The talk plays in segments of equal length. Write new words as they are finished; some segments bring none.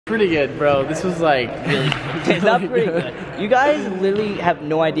Pretty good, bro. This was like really good. Not pretty good. You guys literally have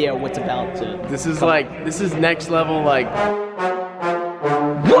no idea what's about to. This is like, this is next level, like.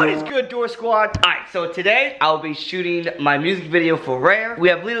 What is good, Dwarf Squad? Alright, so today I'll be shooting my music video for Rare. We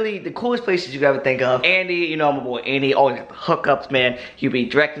have literally the coolest places you could ever think of. Andy, you know my boy Andy, always got the hookups, man. He'll be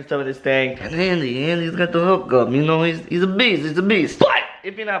directing some of this thing. And Andy's got the hookup. You know, he's a beast, he's a beast. But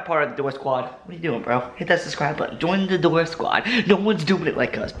if you're not part of the Dwarf Squad, what are you doing, bro? Hit that subscribe button. Join the Dwarf Squad. No one's doing it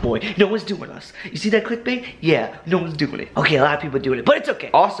like us, boy. No one's doing us. You see that clickbait? Yeah, no one's doing it. Okay, a lot of people doing it, but it's okay.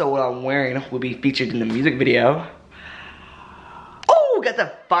 Also, what I'm wearing will be featured in the music video. We got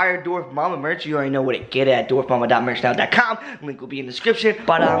the Fire Dwarf Mamba merch. You already know what to get at dwarfmamba.merchnow.com. Link will be in the description.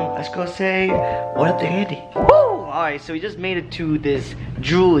 But let's go say what up to Andy. Woo! Alright, so we just made it to this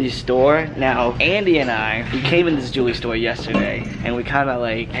jewelry store. Now, Andy and I, we came in this jewelry store yesterday, and we kind of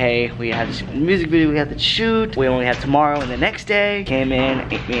like, hey, we had this music video we had to shoot. We only had tomorrow and the next day. Came in,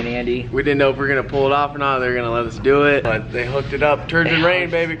 me and Andy. We didn't know if we were gonna pull it off or not. They were gonna let us do it, but they hooked it up. Turgeon-Raine,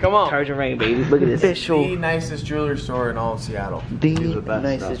 baby, come on. Turgeon-Raine, baby. Look at this. Official. The nicest jewelry store in all of Seattle. The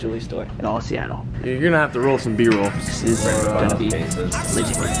nicest jewelry store in all of Seattle. You're gonna have to roll some B-roll. This is gonna be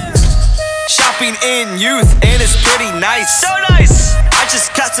legit. Shopping in youth and it's pretty nice. So nice. I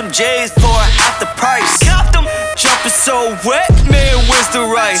just got some J's for half the price. Copped them. Jumping so wet, man, where's the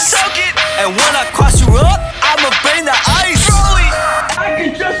rice? Soak it. And when I cross you up, I'ma bring the ice. I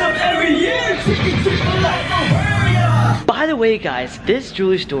can dress up every year. By the way, guys, this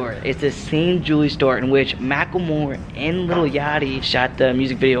jewelry store is the same jewelry store in which Macklemore and Lil Yachty shot the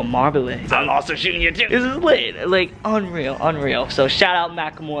music video Marvelous. I'm also shooting it too. This is lit, like unreal, unreal. So shout out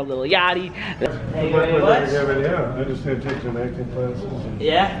Macklemore, Lil Yachty. Hey, what? Yeah, I just had taken some acting classes. And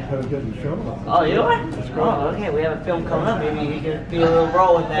yeah? I was getting the show. Oh, you know what? Oh, okay, we have a film coming up. Maybe you can be a little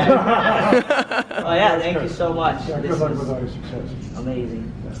role with that. Oh yeah, thank you so much. Yeah, good luck with all your success.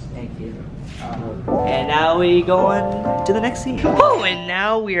 Amazing. Thank you. And now we going to the next scene. Oh, and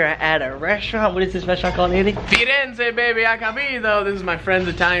now we are at a restaurant. What is this restaurant called, Andy? Firenze, baby, I capito. This is my friend's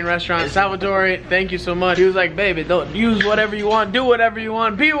Italian restaurant. Salvatore, thank you so much. He was like, baby, don't use whatever you want, do whatever you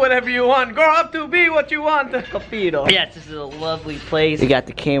want, be whatever you want, grow up to be what you want. Capito. Yes, this is a lovely place. We got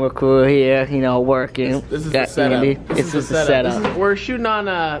the camera crew here, you know, working. This is the setup. This is the setup. We're shooting on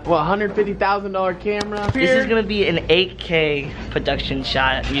a, what, $150,000 camera. This is gonna be an 8K production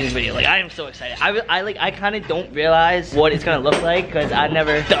shot music video. Like, I am so excited. I kind of don't realize what it's gonna look like because I've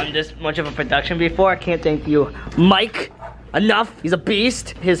never done this much of a production before. I can't thank you, Mike, enough. He's a beast.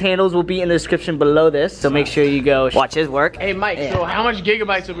 His handles will be in the description below this, so make sure you go watch his work. Hey Mike, so how much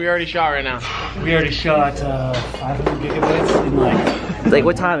gigabytes have we already shot right now? We already shot 500 gigabytes in like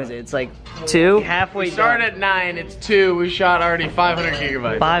what time is it? It's like 2? Halfway we started at 9, it's 2. We shot already 500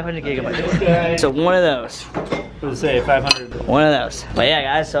 gigabytes. 500 gigabytes. So one of those. What to say, 500. One of those. But yeah,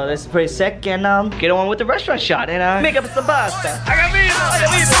 guys, so this is pretty sick, and get on with the restaurant shot and make up some pasta. I got me.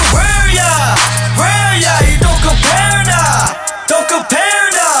 Where ya? You don't compare now. Don't compare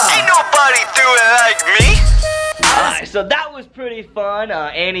now. Ain't nobody do it like me. Alright, so that was pretty fun.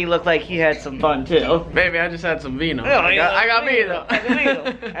 Andy looked like he had some fun too. Baby, I just had some vino. Yeah, I got vino.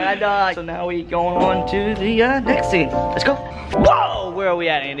 And so now we going on to the next scene. Let's go. Whoa, where are we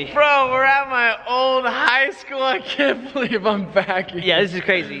at, Andy? Bro, we're at my old high school. I can't believe I'm back here. Yeah, this is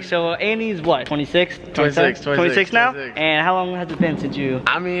crazy. So Andy's what, 26? 26 now? 26. And how long has it been since you?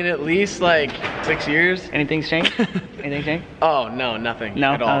 I mean, at least like 6 years. Anything's changed? Anything changed? Oh, no, nothing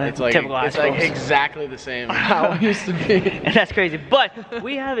no, at all. It's like exactly the same how it used to be. And that's crazy. But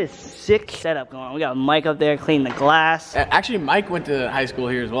we have a sick setup going on. We got Mike up there cleaning the glass. Actually, Mike went to high school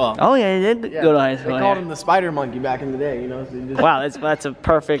here as well. Oh yeah, he did go to high school. They called him the spider monkey back in the day, you know. So wow, that's a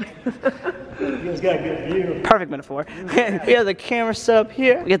perfect. You guys got a good view. Perfect metaphor. We have the camera set up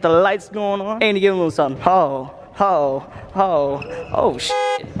here. We got the lights going on. Andy, give him a little something. Oh,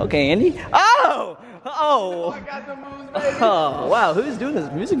 shit. Okay, Andy. Oh. I got the moves, baby. Oh, wow, who's doing this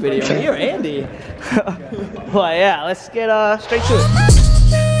music video? Me or Andy? Well, yeah, let's get straight to it.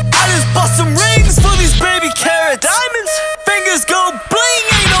 I just bought some rings for these baby carrot diamonds. Fingers go bling,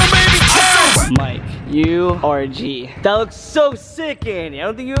 ain't no baby carrot. Mike, you are a G. That looks so sick, Andy. I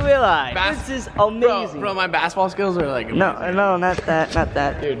don't think you realize. This is amazing. Bro, my basketball skills are like amazing. No, not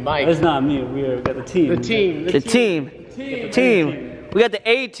that. Dude, Mike. That's not me. We got the team. The team. The team. We got the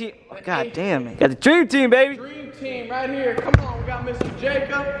A team. Oh, God damn it. Got the dream team, baby. Dream team right here. Come on, we got Mr.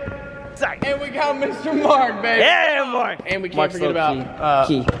 Jacob. side. And we got Mr. Mark, baby. Yeah, Mark. And we can't Mark's forget low about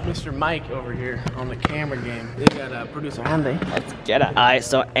key. Mr. Mike over here on the camera game. They got producer Andy. Let's get it. Alright,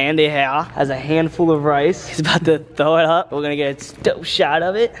 so Andy here has a handful of rice. He's about to throw it up. We're gonna get a dope shot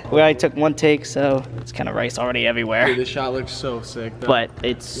of it. We already took one take, so it's kind of rice already everywhere. Dude, this shot looks so sick, though. But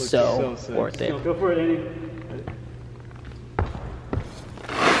it's so sick. worth it. Go for it, Andy.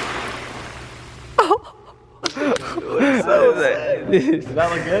 Does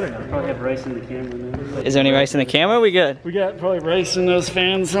that look good or not? Probably have rice in the camera, man. Is there any rice in the camera? We good? We got probably rice in those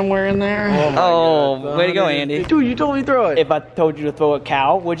fans somewhere in there. Oh, way to go, Andy. Dude, you told me to throw it. If I told you to throw a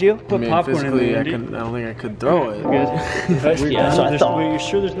cow, would you? Put popcorn in there, Andy. I don't think I could throw it. Good. Yeah, so I thought. Are you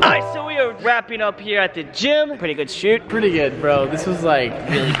sure there's no? Alright, so we are wrapping up here at the gym. Pretty good shoot. Pretty good, bro. This was like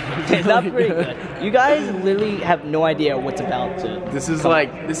really It's not pretty good. You guys literally have no idea what's about to. This is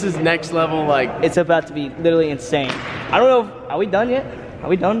like, this is next level, like. It's about to be literally insane. I don't know if, are we done yet? Are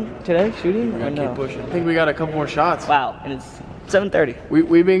we done today shooting? I Or no? keep pushing. I think we got a couple more shots. Wow, and it's 7:30.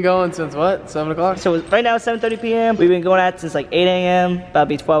 We've been going since what? 7 o'clock? So right now it's 7:30 p.m. We've been going at it since like 8 a.m. About to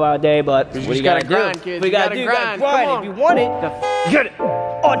be a 12-hour day, but what do just you gotta gotta grind, do? kids. We You gotta gotta do, you gotta grind. grind. Come If you want it, you gotta get it.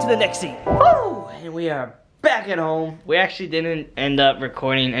 On to the next scene. Woo! And we are back at home. We actually didn't end up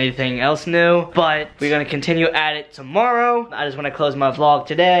recording anything else new, but we're gonna continue at it tomorrow. I just want to close my vlog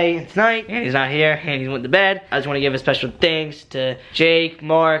today and tonight. Andy's not here. Andy's went to bed. I just want to give a special thanks to Jake,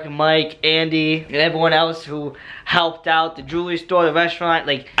 Mark, Mike, Andy, and everyone else who helped out, the jewelry store, the restaurant.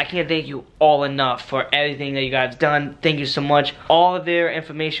 Like, I can't thank you all enough for everything that you guys have done. Thank you so much. All of their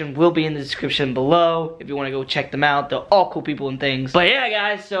information will be in the description below if you want to go check them out. They're all cool people and things. But yeah,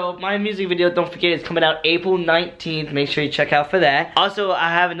 guys, so my music video, don't forget, it's coming out April 19th. Make sure you check out for that. Also, I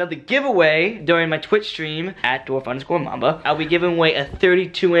have another giveaway during my Twitch stream at Dwarf_Mamba. I'll be giving away a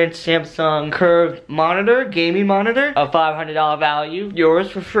 32-inch Samsung curved monitor, gaming monitor, a $500 value, yours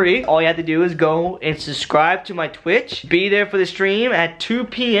for free. All you have to do is go and subscribe to my Twitch. Be there for the stream at 2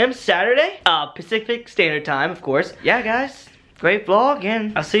 p.m. Saturday, Pacific Standard Time, of course. Yeah, guys, great vlog,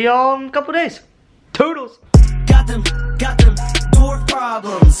 and I'll see y'all in a couple days. Toodles! Got them dwarf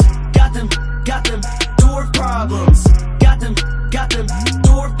problems. Got them dwarf problems. Got them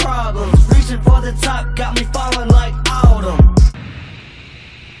dwarf problems. Reaching for the top, got me falling like autumn.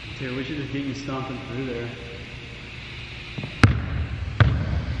 Dude, we should just get you stomping through there.